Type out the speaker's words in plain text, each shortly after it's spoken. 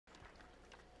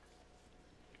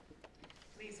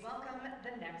welcome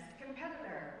the next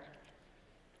competitor.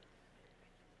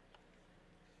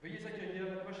 Veuillez accueillir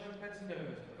la prochaine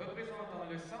patineuse, représentant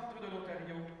le centre de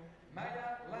l'Ontario,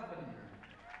 Maya LAPPIN.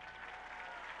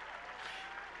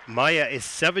 Maya is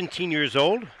 17 years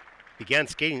old, began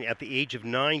skating at the age of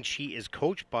 9. She is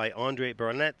coached by Andrei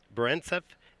Barantsev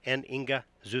and Inga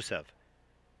Zusev.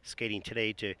 Skating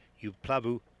today to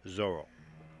Uplavu Zoro.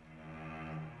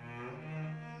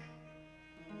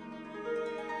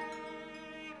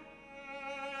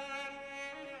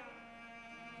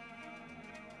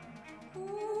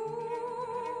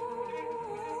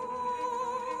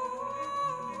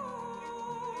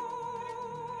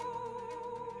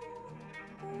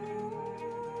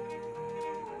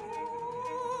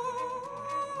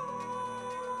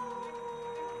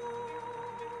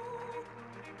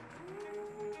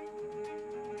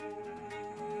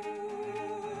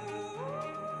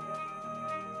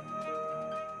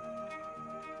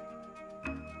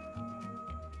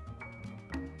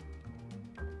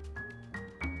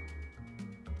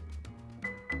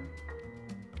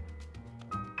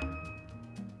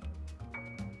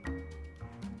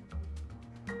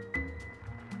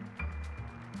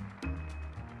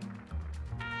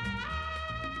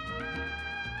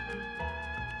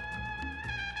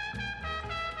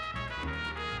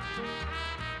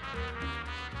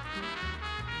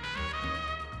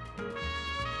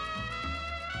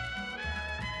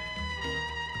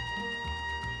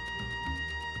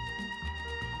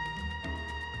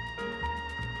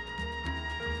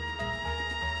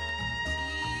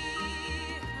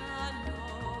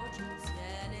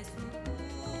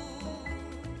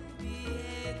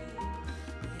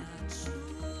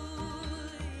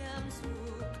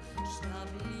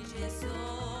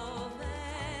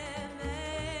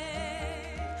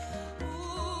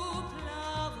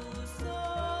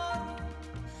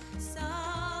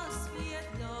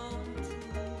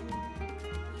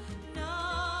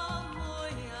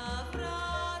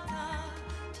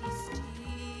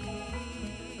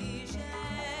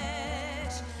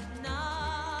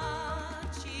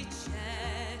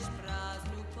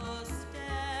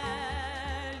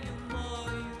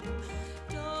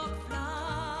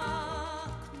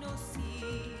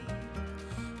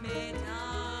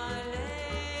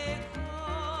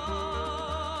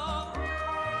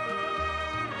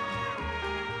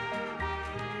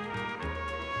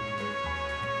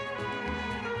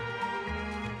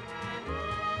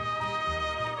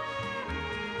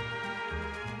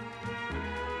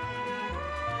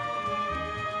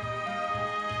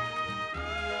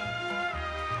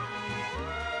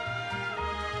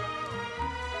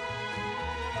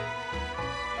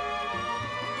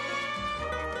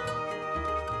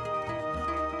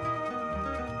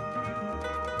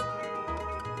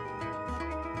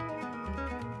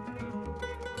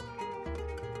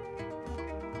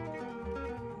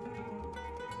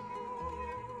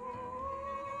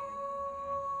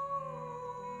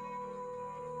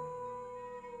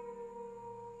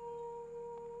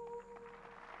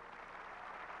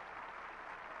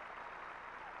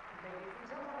 Ladies and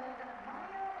gentlemen,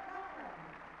 Maya LAPPIN.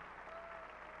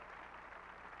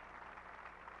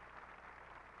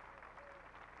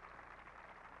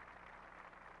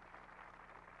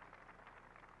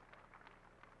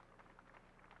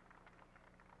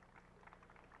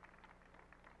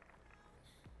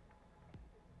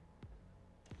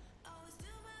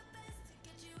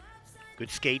 Good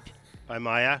skate by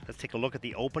Maya. Let's take a look at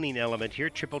the opening element here.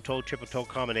 Triple toe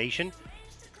combination.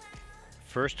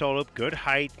 First toe loop, good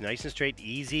height, nice and straight,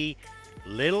 easy.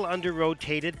 Little under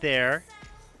rotated there,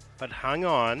 but hung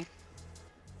on.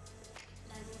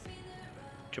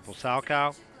 Triple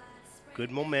salchow,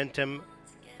 good momentum,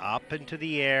 up into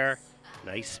the air,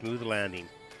 nice smooth landing.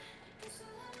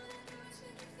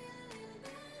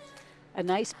 A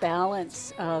nice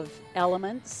balance of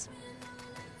elements.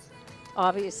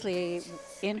 Obviously,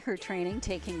 in her training,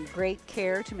 taking great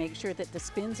care to make sure that the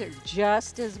spins are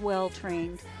just as well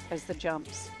trained as the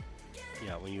jumps.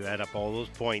 Yeah, when you add up all those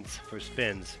points for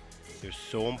spins, they're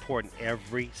so important.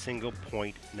 Every single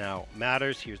point now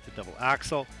matters. Here's the double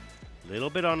axel. A little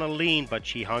bit on a lean, but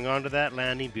she hung on to that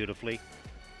landing beautifully.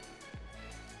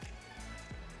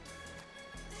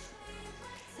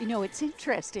 You know, it's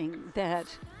interesting that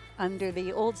under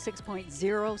the old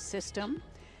 6.0 system,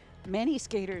 many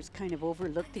skaters kind of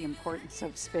overlook the importance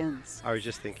of spins. I was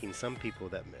just thinking some people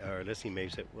that are listening may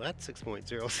say, what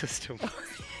 6.0 system?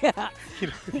 Yeah. You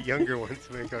know, the younger ones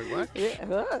may go, what?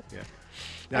 Yeah. Yeah.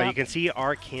 Now you can see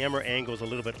our camera angle is a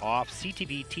little bit off.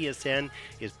 CTV TSN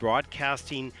is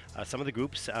broadcasting some of the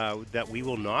groups that we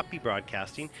will not be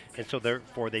broadcasting, and so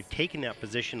therefore they've taken that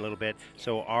position a little bit.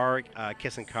 So our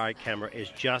Kiss and Cry camera is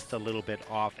just a little bit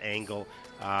off angle,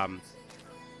 and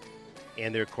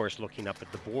they're of course looking up at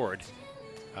the board,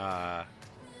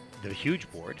 the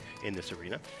huge board in this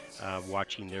arena,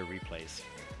 watching their replays.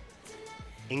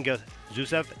 Inga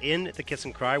Zusev in the Kiss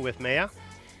and Cry with Maya.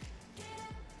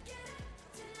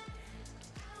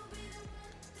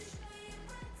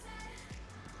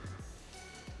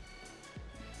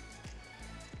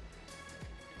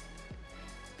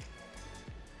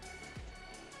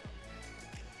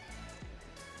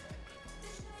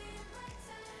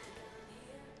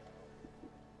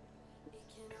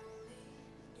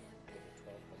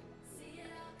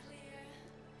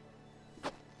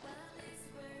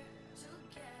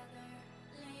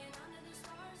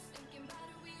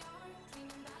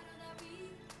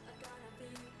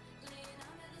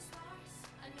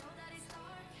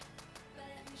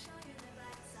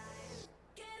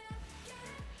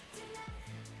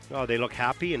 Oh, they look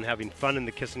happy and having fun in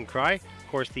the Kiss and Cry. Of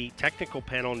course, the technical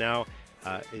panel now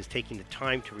is taking the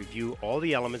time to review all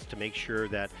the elements to make sure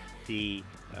that the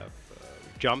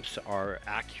jumps are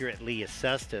accurately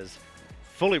assessed as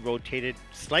fully rotated,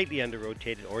 slightly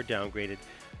under-rotated, or downgraded.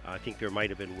 I think there might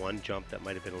have been one jump that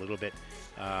might have been a little bit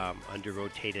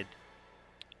under-rotated,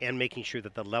 and making sure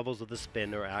that the levels of the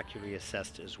spin are accurately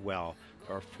assessed as well.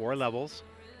 There are 4 levels,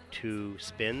 2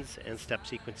 spins and step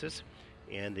sequences.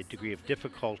 And the degree of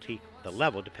difficulty, the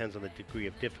level depends on the degree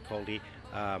of difficulty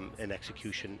and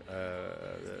execution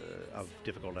of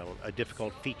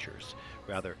difficult features,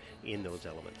 rather, in those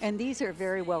elements. And these are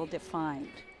very well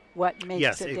defined. What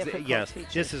makes a difficult feature?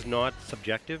 This is not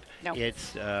subjective. No.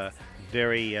 It's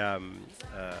very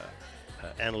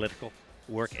analytical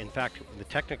work. In fact, the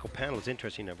technical panel is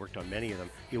interesting. I've worked on many of them.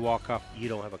 You walk up, you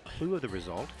don't have a clue of the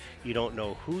result. You don't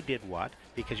know who did what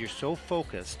because you're so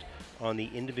focused on the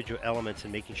individual elements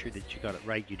and making sure that you got it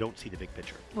right, you don't see the big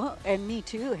picture. Well, and me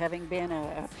too, having been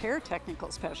a pair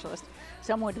technical specialist,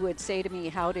 someone would say to me,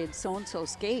 how did so-and-so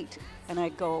skate? And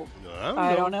I'd go,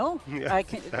 I don't know. Yeah, I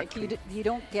can, exactly. like, you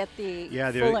don't get the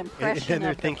they're- full impression and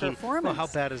they're of thinking, the performance. well,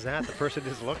 how bad is that? The person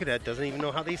who's looking at it doesn't even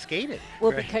know how they skated.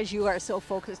 Well, right? because you are so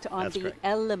focused on That's the correct.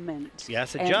 element. You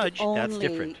ask the and judge, that's only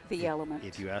different. the element.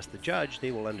 If you ask the judge, they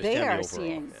will understand They the are overall.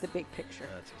 seeing Yeah. the big picture.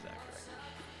 That's exactly right.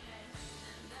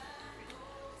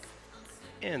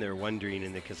 And they're wondering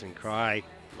in the Kiss and Cry,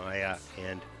 Maya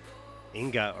and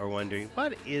Inga are wondering,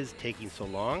 what is taking so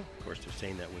long? Of course, they're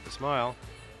saying that with a smile.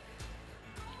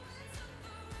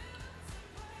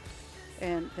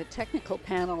 And the technical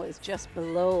panel is just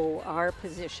below our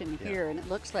position Yeah. here, and it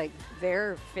looks like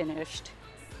they're finished.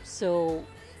 So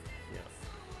Yeah.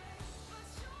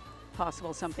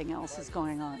 possible something else is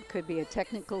going on. Could be a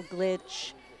technical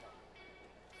glitch.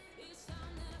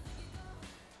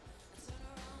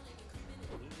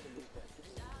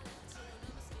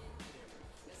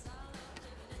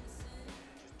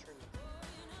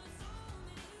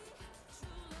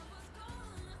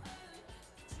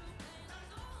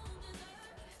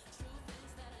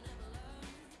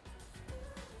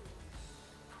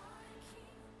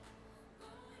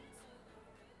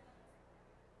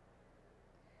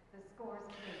 The scores,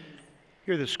 please.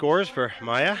 Here are the scores for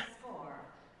Maya. Score,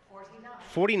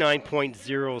 49.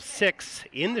 49.06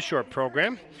 in the short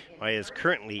program. Maya is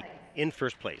currently in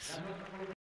first place.